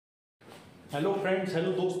Hello friends,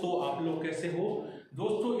 hello दोस्तों, आप लोग कैसे हो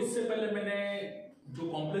दोस्तों। इससे पहले मैंने जो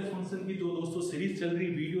कॉम्प्लेक्स फंक्शन की जो दोस्तों सीरीज चल रही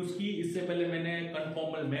वीडियोस की, इससे पहले मैंने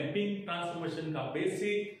कन्फॉर्मल मैपिंग, ट्रांसफॉर्मेशन का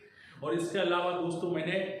बेसिक और इसके अलावा दोस्तों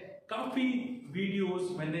मैंने काफी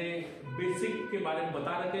वीडियोस मैंने बेसिक के बारे में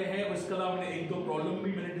बता रखे हैं और इसके अलावा मैंने एक दो प्रॉब्लम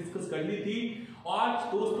भी मैंने डिस्कस कर ली थी। आज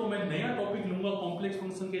दोस्तों मैं नया टॉपिक लूंगा कॉम्प्लेक्स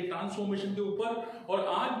फंक्शन के ट्रांसफॉर्मेशन के ऊपर। और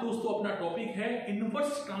आज दोस्तों अपना टॉपिक है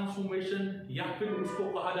इनवर्स ट्रांसफॉर्मेशन या फिर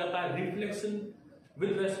उसको कहा जाता है reflection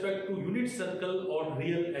with respect two unit circle और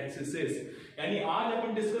रियल एक्सिस। यानी आज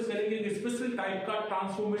अपन डिस्कस करेंगे एक स्पेशल टाइप का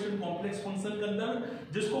ट्रांसफॉर्मेशन कॉम्प्लेक्स फंक्शन के अंदर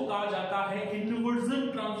जिसको कहा जाता है इनवर्जन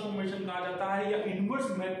ट्रांसफॉर्मेशन कहा जाता है या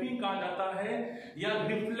इनवर्स मैपिंग कहा जाता है या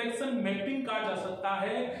रिफ्लेक्शन मैपिंग कहा जा सकता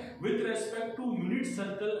है with respect two unit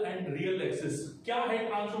circle and real axis. क्या है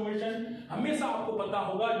ट्रांसफॉर्मेशन? हमेशा आपको पता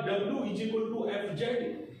होगा W is equal to FZ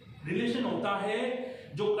relation होता है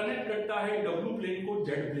जो कनेक्ट करता है W प्लेन को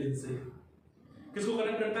Z प्लेन से। किसको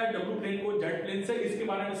कनेक्ट करता है? W प्लेन को Z प्लेन से। इसके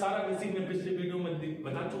बारे में सारा बेसिक मैं पिछले वीडियो में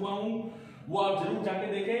बता चुका हूं, वो आप जरूर जाके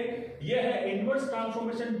देखें। यह है inverse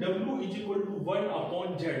transformation W is equal to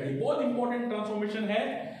 1/Z। ये बहुत इंपॉर्टेंट ट्रांसफॉर्मेशन है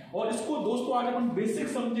और इसको दोस्तों आज अपन बेसिक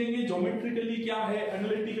समझेंगे। ज्योमेट्रिकली क्या है,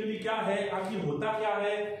 एनालिटिकली क्या है, आखिर होता क्या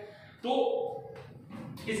है। तो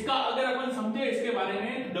इसका अगर अपन समझे इसके बारे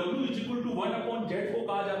में, W is equal to 1/Z को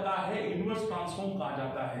कहा जाता है इनवर्स ट्रांसफॉर्म कहा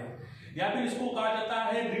जाता है या फिर इसको कहा जाता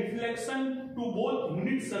है reflection to both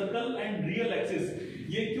unit circle and real axis.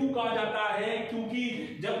 ये क्यों कहा जाता है?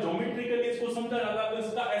 क्योंकि जब ज्योमेट्रिकली इसको समझा जाता है तो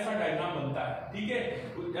इसका ऐसा डायग्राम बनता है, ठीक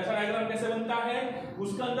है। ऐसा डायग्राम कैसे बनता है?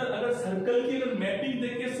 उसके अंदर अगर सर्कल की अगर मैपिंग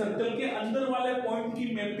देखें, सर्कल के अंदर वाले पॉइंट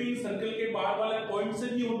की मैपिंग सर्कल के बाहर वाले पॉइंट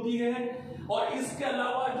से भी होती है और इसके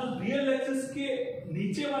अलावा जो रियल एक्सिस के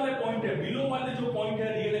नीचे वाले पॉइंट है, बिलो वाले जो पॉइंट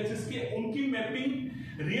है रियल एक्सिस के, उनकी मैपिंग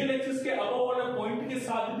रियल एक्सिस के अबव वाले पॉइंट के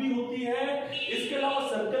साथ भी होती है। इसके अलावा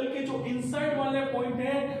सर्कल के जो इनसाइड वाले पॉइंट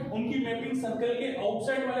है उनकी मैपिंग सर्कल के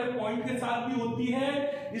आउटसाइड वाले पॉइंट के साथ भी होती है।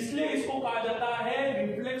 इसलिए इसको कहा जाता है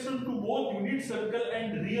reflection to both unit circle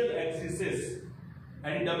and real axis.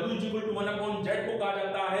 यानी W is equal to 1/Z को कहा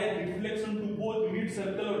जाता है reflection to both unit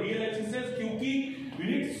circle और रियल एक्सिस, क्योंकि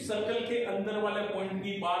यूनिट सर्कल के अंदर वाले पॉइंट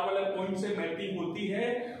की बाहर वाले पॉइंट से मैपिंग होती है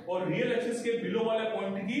और रियल एक्सिस के बिलो वाले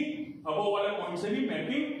पॉइंट की अबव वाले पॉइंट से भी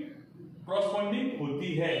मैपिंग कॉरस्पॉन्डिंग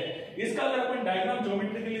होती है। इसका अगर अपन डायग्राम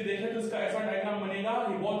ज्योमेट्रिकली देखें तो इसका ऐसा डायग्राम बनेगा।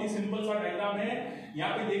 ये बहुत ही सिंपल सा डायग्राम है।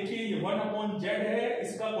 यहाँ पे देखिए ये 1/Z है,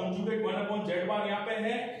 इसका कॉन्जुगेट 1/Z बार यहाँ पे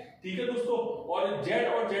है, ठीक है दोस्तों। और Z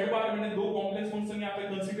और Z बार मैंने दो कॉम्प्लेक्स फंक्शन यहाँ पे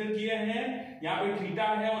कंसीडर किए हैं। यहाँ पे थीटा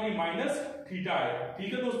है और ये माइनस थीटा है,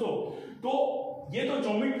 ठीक है दोस्तों। तो ये तो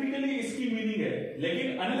ज्योमेट्रिकली इसकी मीनिंग है, लेकिन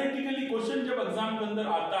एनालिटिकली क्वेश्चन जब एग्जाम के अंदर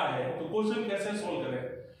आता है तो क्वेश्चन कैसे सोल्व करें?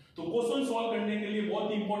 तो क्वेश्चन सॉल्व करने के लिए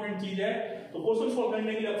बहुत ही इंपॉर्टेंट चीज है। तो क्वेश्चन सॉल्व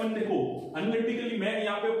करने के लिए अपन देखो एनालिटिकली मैं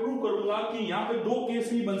यहाँ पे प्रूव करूंगा कि यहाँ पे दो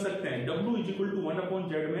केस ही बन सकते हैं। W is equal to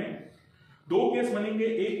 1/Z में दो केस बनेंगे।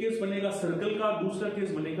 एक केस बनेगा सर्कल का, दूसरा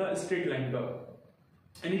केस बनेगा स्ट्रेट लाइन का।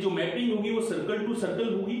 यानी जो मैपिंग होगी वो सर्कल टू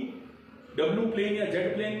सर्कल होगी W प्लेन या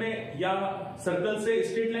Z प्लेन में, या सर्कल से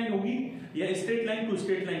स्ट्रेट लाइन होगी या straight line to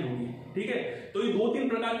straight line होगी, ठीक है। तो ये दो तीन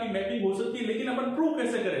प्रकार की मैपिंग हो सकती है, लेकिन अपन प्रूव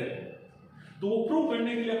कैसे करें? तो वो प्रूव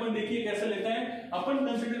करने के लिए अपन देखिए कैसे लेते हैं। अपन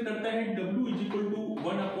कंसीडर करते हैं W is equal to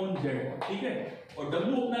 1/Z, ठीक है। और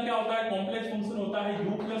W अपना क्या होता है? कॉम्प्लेक्स फंक्शन होता है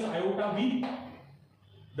U plus iota V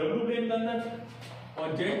W plane के अंदर,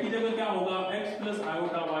 और Z की जगह क्या होगा? X plus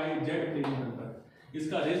iota Y Z plane के अंदर।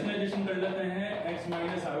 इसका रेशनलाइजेशन कर लेते हैं x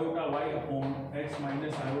minus iota y upon x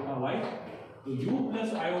minus iota y। तो u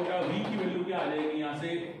प्लस आयोटा v की वैल्यू क्या आ जाएगी? यहाँ से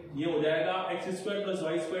ये हो जाएगा x square plus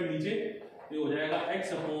Y square, नीचे ये हो जाएगा x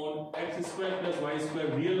upon x square plus Y square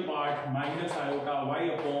real part minus iota y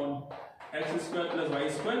upon x square plus Y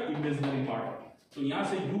square imaginary part. तो यहाँ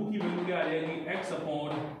से u की वैल्यू क्या आ जाएगी? x upon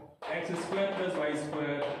x square plus Y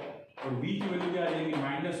square, और v की वैल्यू क्या आ जाएगी?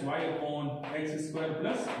 Minus y upon x square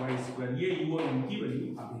plus Y square. ये u और v की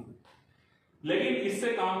वैल्यू आ गई। लेकिन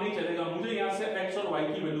इससे काम नहीं चलेगा, मुझे यहाँ से x और y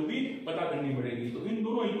की वैल्यू भी पता करनी पड़ेगी। तो इन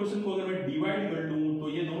दोनों इक्वेशन को अगर मैं डिवाइड कर लूं तो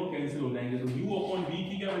ये दोनों कैंसिल हो जाएंगे। तो u अपॉन v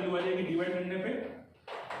की क्या वैल्यू आ जाएगी डिवाइड करने पे?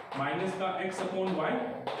 माइनस का x अपॉन y,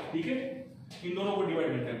 ठीक है। इन दोनों को डिवाइड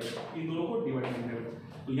करने पे, इन दोनों को डिवाइड करने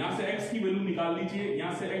पे, तो यहाँ से x की वैल्यू निकाल लीजिए।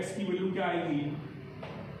 यहाँ से x की वैल्यू क्या आएगी?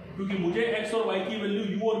 क्योंकि मुझे x और y की वैल्यू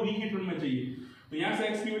u और v की टर्म में चाहिए, तो यहाँ से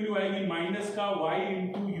x की वैल्यू आएगी माइनस का y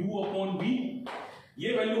into you upon v।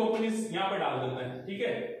 ये वैल्यू अपन इस यहाँ पे डाल देते हैं, ठीक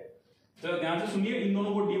है। चलो ध्यान से सुनिए, इन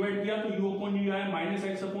दोनों को डिवाइड किया तो u अपॉन u आया minus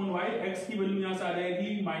x upon y। x की वैल्यू यहाँ से आ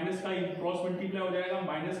जाएगी माइनस का क्रॉस मल्टीप्लाई हो जाएगा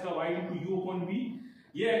माइनस का y into you upon v।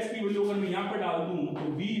 ये x की वैल्यू अगर मैं यहाँ पे डाल दूं तो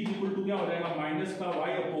v इज इक्वल टू क्या हो जाएगा? माइनस का y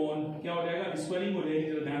अपॉन क्या हो जाएगा? स्क्वायरिंग हो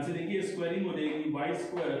जाएगी। ध्यान से देखिए, स्क्वायरिंग हो जाएगी y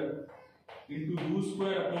square into you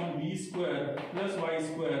square upon we square plus Y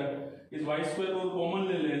square. इस वाई स्क्वायर को कॉमन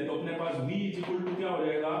ले लें तो अपने पास v इज इक्वल टू क्या हो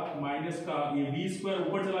जाएगा, माइनस का ये v स्क्वायर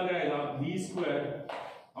ऊपर चला जाएगा, v स्क्वायर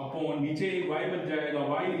अपॉन नीचे एक y बच जाएगा,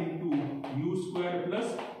 y into you square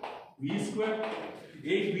plus we square.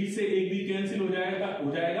 एक v से एक v कैंसिल हो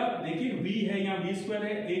जाएगा। देखिए v है यहाँ v स्क्वायर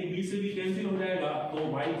है, एक v से v कैंसिल हो जाएगा तो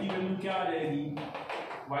y की वैल्यू क्या आ जाएगी,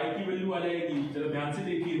 y की वैल्यू आ जाएगी, जरा ध्यान से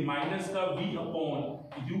देखिए, माइनस का v upon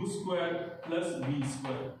you square plus we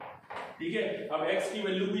square. ठीक है, अब x की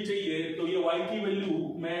वैल्यू भी चाहिए तो ये y की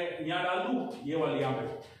वैल्यू मैं यहाँ डाल दूं, ये वाली यहाँ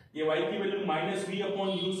पे ये y की value minus we upon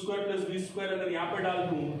you square plus we square अगर यहाँ पे डाल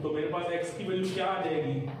दूं तो मेरे पास x की वैल्यू क्या आ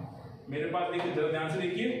जाएगी, मेरे पास देखिए जरा ध्यान से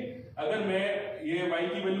देखिए, अगर मैं ये y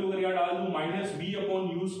की वैल्यू अगर यहाँ डाल दूं minus we upon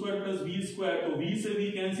you square plus we square तो v से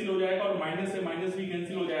v कैंसिल हो जाएगा और माइनस से माइनस v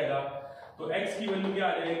कैंसिल हो जाएगा तो x की वैल्यू क्या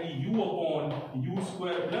आ जाएगी, u upon you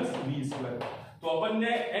square plus we square. तो अपन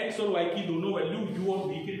ने x और y की दोनों वैल्यू u और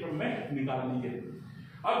v के टर्म में निकाल ली है।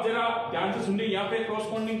 अब जरा ध्यान से सुनिए, यहाँ पे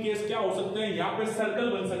कॉरस्पॉन्डिंग केस क्या हो सकते हैं, यहाँ पे सर्कल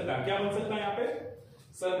बन सकता है, क्या बन सकता है, यहाँ पे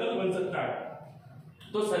सर्कल बन सकता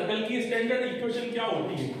है। तो सर्कल की स्टैंडर्ड इक्वेशन क्या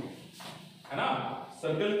होती है ना,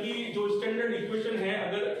 सर्कल की जो स्टैंडर्ड इक्वेशन है,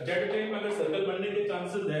 अगर जेड प्लेन में अगर सर्कल बनने के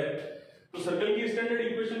चांसेस है तो सर्कल की स्टैंडर्ड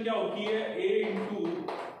इक्वेशन क्या होती है, a into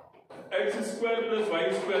x square plus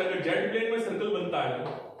Y square. अगर जेड प्लेन में सर्कल बनता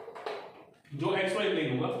है जो एक्स वाई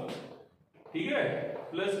प्लेन होगा, ठीक है,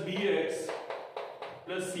 plus B x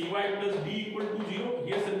plus C Y plus D equal to 0,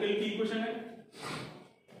 ये सर्कल की इक्वेशन है।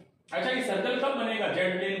 अच्छा, ये सर्कल कब बनेगा,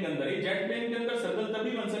 जेड प्लेन के अंदर। ये जेड प्लेन के अंदर सर्कल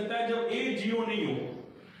तभी बन सकता है जब a 0 नहीं हो,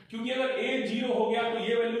 क्योंकि अगर a 0 हो गया तो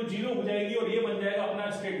ये वैल्यू 0 हो जाएगी और ये बन जाएगा अपना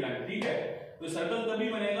स्ट्रेट लाइन। ठीक है, तो सर्कल तभी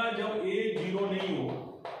बनेगा जब a 0 नहीं हो,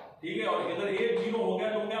 ठीक है, और अगर a 0 हो गया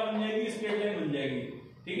तो क्या बन जाएगी, स्ट्रेट लाइन बन जाएगी।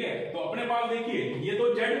 ठीक है, तो अपने पास देखिए ये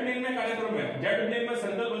तो जेड प्लेन में कार्यक्रम है, जेड प्लेन में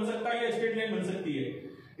सर्कल बन सकता है या स्ट्रेट लाइन बन सकती है।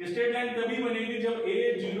 स्ट्रेट लाइन तभी बनेगी जब a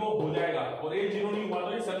 0 हो जाएगा और a 0 नहीं हुआ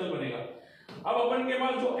तो ये सर्कल बनेगा। अब अपन के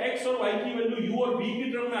पास जो x और y की वैल्यू u और v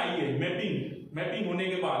की टर्म में आई है, मैपिंग होने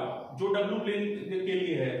के बाद जो w प्लेन के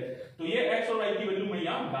लिए है, तो ये x और y की वैल्यू मैं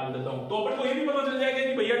यहाँ डाल देता हूं, तो अपन को ये भी पता चल जाएगा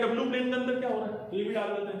कि भैया w प्लेन के अंदर क्या हो रहा है, तो ये भी डाल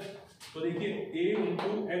देते हैं। तो देखिए a इंटू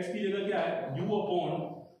x की जगह क्या है, u upon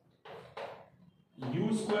you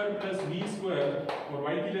square plus we square, और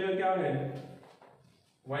y की जगह क्या है,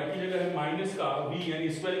 y की जगह है माइनस का v, यानी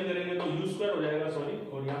स्क्वायरिंग करेंगे तो u स्क्वायर हो जाएगा, सॉरी,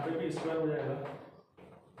 और यहाँ पे भी स्क्वायर हो जाएगा,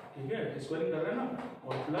 ठीक है, स्क्वायरिंग कर रहे हैं ना,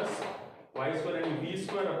 और प्लस वाई स्क्वायर यानी we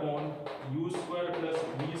square upon you square plus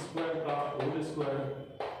we square का whole square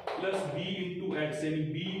plus B into x, यानी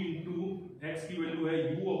बी इंटू एक्स की वैल्यू है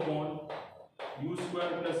you upon you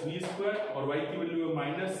square plus we square, और वाई की वैल्यू है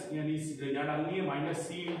माइनस, यानी यहाँ डालनी है minus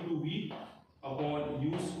C into we upon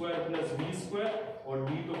you square plus we square, और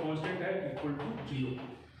डी तो कांस्टेंट है, इक्वल टू 0।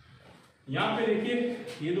 यहाँ पे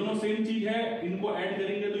देखिए ये दोनों सेम चीज है, इनको ऐड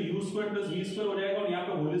करेंगे तो you square plus we square हो जाएगा, और यहाँ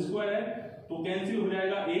पे होल स्क्वायर है तो कैंसिल हो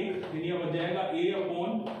जाएगा एक, यानी बच जाएगा a upon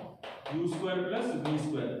you square plus we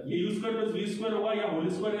square. ये you square plus we square होगा, या होल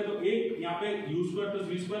स्क्वायर है तो एक, यहाँ पे you square plus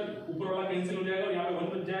we square ऊपर वाला कैंसिल हो जाएगा और यहाँ पे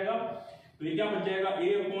 1 बच जाएगा, तो ये क्या बच जाएगा, a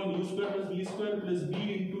upon you square plus we square plus b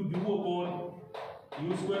into you upon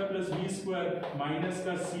you square plus we square minus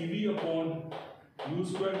का cv upon you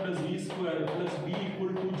square plus we square plus b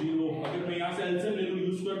equal to 0। अगर मैं यहाँ से एलसीएम ले लूं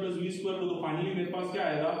you square plus we square को, तो finally मेरे पास क्या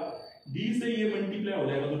आएगा, d से ये मल्टीप्लाई हो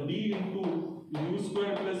जाएगा, तो d into you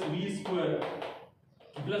square plus we square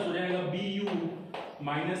plus हो जाएगा बी यू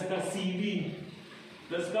माइनस का cv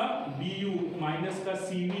प्लस का बी यू माइनस का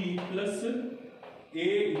cv plus a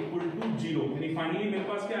equal to 0, यानी फाइनली मेरे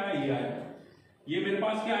पास क्या आया, ये आया, ये मेरे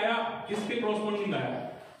पास क्या आया, किसके कॉरस्पॉन्डिंग आया।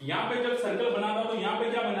 यहाँ पे जब सर्कल बना था तो यहाँ पे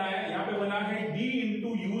क्या बना है, यहाँ पे बना है d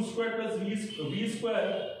into you square plus we square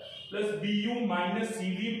plus B you minus C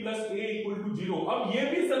we plus A equal to 0। अब ये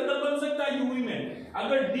भी सर्कल बन सकता है यूवी में,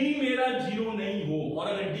 अगर d मेरा 0 नहीं हो, और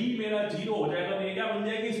अगर d मेरा 0 हो जाएगा तो ये क्या बन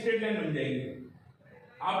जाएगी, स्ट्रेट लाइन बन जाएगी।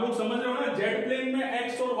 आप लोग समझ रहे हो ना, जेड प्लेन में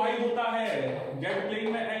x और y होता है, जेड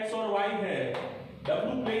प्लेन में x और y है,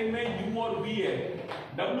 w प्लेन में u और v है।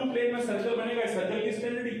 w प्लेन में सर्कल बनेगा, सर्कल की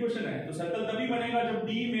स्टैंडर्ड इक्वेशन है, तो सर्कल तभी बनेगा जब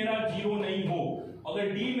d मेरा 0 नहीं हो। अगर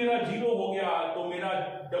d मेरा 0 हो गया तो मेरा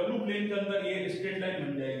w प्लेन के अंदर ये स्ट्रेट लाइन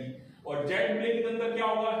बन जाएगी। और z प्लेन के अंदर क्या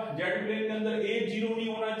होगा, z प्लेन के अंदर a 0 नहीं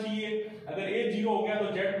होना चाहिए, अगर a 0 हो गया तो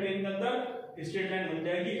z प्लेन के अंदर स्ट्रेट लाइन बन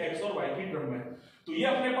जाएगी x और y की टर्म में। तो ये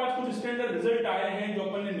अपने पास कुछ स्टैंडर्ड रिजल्ट आए हैं जो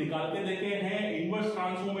अपन ने निकाल के देखे हैं इनवर्स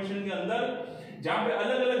ट्रांसफॉर्मेशन के अंदर, जहां पे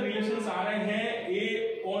अलग अलग रिलेशंस आ रहे हैं a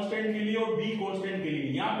कांस्टेंट के लिए और b कांस्टेंट के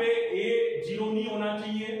लिए। यहाँ पे a 0 नहीं होना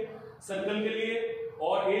चाहिए सर्कल के लिए,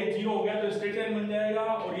 और a 0 हो गया तो स्ट्रेट लाइन बन जाएगा,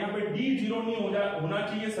 और यहाँ पे d 0 नहीं होना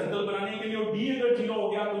चाहिए सर्कल बनाने के लिए, और d अगर 0 हो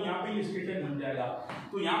गया तो यहाँ पे भी स्ट्रेट लाइन बन जाएगा।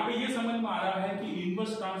 तो यहाँ पे ये समझ में आ रहा है कि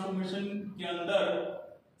इनवर्स ट्रांसफॉर्मेशन के अंदर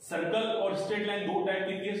सर्कल और स्ट्रेट लाइन दो टाइप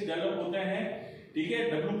के केस डेवलप होते हैं, ठीक है,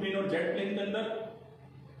 डब्ल्यू प्लेन और जेड प्लेन के अंदर।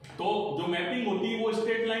 तो जो मैपिंग होती है वो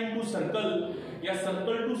स्ट्रेट लाइन टू सर्कल या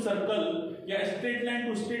सर्कल टू सर्कल या straight line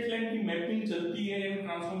to straight line की मैपिंग चलती है,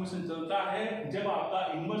 ट्रांसफॉर्मेशन चलता है जब आपका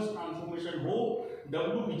इनवर्स ट्रांसफॉर्मेशन हो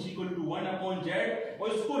W is equal to 1/z,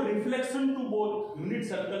 और इसको reflection to both unit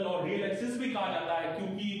circle और रियल एक्सिस भी कहा जाता है,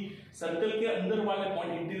 क्योंकि सर्कल के अंदर वाले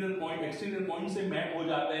point interior point exterior point से मैप हो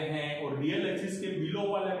जाते हैं और रियल एक्सिस के बिलो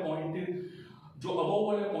वाले पॉइंट जो अबव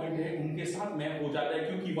वाले पॉइंट है उनके साथ मैप हो जाता है,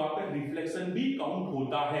 क्योंकि वहां पे रिफ्लेक्शन भी काउंट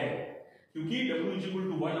होता है, क्योंकि W is equal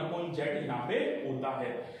to 1/z यहाँ पे होता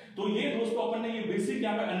है। तो ये दोस्तों अपन ने ये बेसिक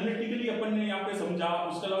यहाँ पे एनालिटिकली अपन ने यहाँ पे समझा,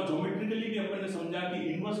 उसके अलावा ज्योमेट्रिकली भी अपन ने समझा कि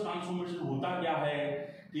इनवर्स ट्रांसफॉर्मेशन होता क्या है,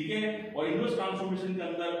 ठीक है। और इनवर्स ट्रांसफॉर्मेशन के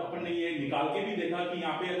अंदर अपन ने ये निकाल के भी देखा कि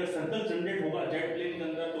यहाँ पे अगर सर्कल जनरेट होगा जेड प्लेन के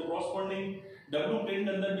अंदर तो क्रॉसपोंडिंग डब्ल्यू प्लेन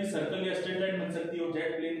के अंदर भी सर्कल या स्ट्रेट लाइन बन सकती है और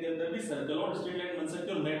जेड प्लेन के अंदर भी सर्कल और स्ट्रेट लाइन बन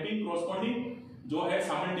सकती है। और मैपिंग क्रॉसपोंडिंग जो है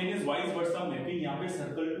साइमल्टेनियस वाइस वर्सा मैपिंग यहाँ पे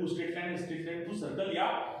circle to straight line to circle या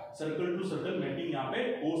सर्कल टू सर्कल मैपिंग यहाँ पे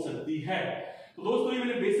हो सकती है। तो दोस्तों ये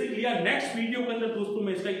मैंने बेसिक लिया। नेक्स्ट वीडियो के अंदर दोस्तों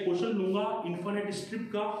मैं इसका एक क्वेश्चन लूंगा इनफाइनाइट स्ट्रिप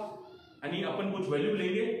का, यानी अपन कुछ वैल्यू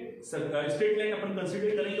लेंगे, स्ट्रेट लाइन अपन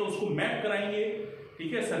कंसीडर करेंगे, उसको मैप कराएंगे,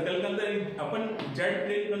 ठीक है। सर्कल के अंदर अपन जेड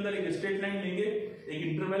प्लेन के अंदर एक स्ट्रेट लाइन लेंगे एक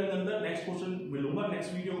इंटरवल के अंदर। नेक्स्ट क्वेश्चन मिलूंगा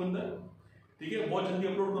नेक्स्ट वीडियो के अंदर, ठीक है, बहुत जल्दी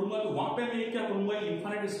अपलोड करूंगा। तो वहां पे मैं क्या करूंगा,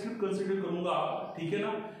 इनफाइनाइट स्ट्रिप कंसीडर करूंगा, ठीक है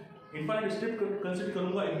ना। इनफाइनाइट स्ट्रिप कंसीडर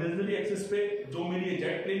करूंगा इमेजिनरी एक्सिस पे जो मेरी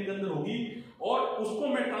जेड प्लेन के अंदर होगी, और उसको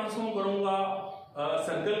मैं ट्रांसफॉर्म करूंगा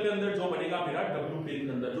सर्कल के अंदर जो बनेगा मेरा डब्ल्यू प्लेन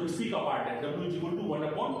के अंदर, जो इसी का पार्ट है, W is equal to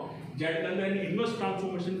 1/z के अंदर, इनवर्स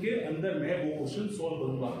ट्रांसफॉर्मेशन के अंदर मैं वो क्वेश्चन सॉल्व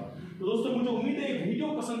करूंगा। तो दोस्तों मुझे उम्मीद है ये वीडियो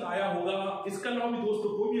पसंद आया होगा। इसके अलावा भी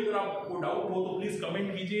दोस्तों कोई भी अगर आपको डाउट हो तो प्लीज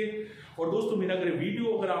कमेंट कीजिए, और दोस्तों मेरा अगर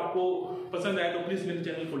वीडियो अगर आपको पसंद आए तो प्लीज मेरे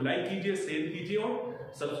चैनल को लाइक कीजिए, शेयर कीजिए और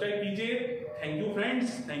सब्सक्राइब कीजिए। Thank you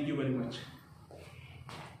friends, thank you very much.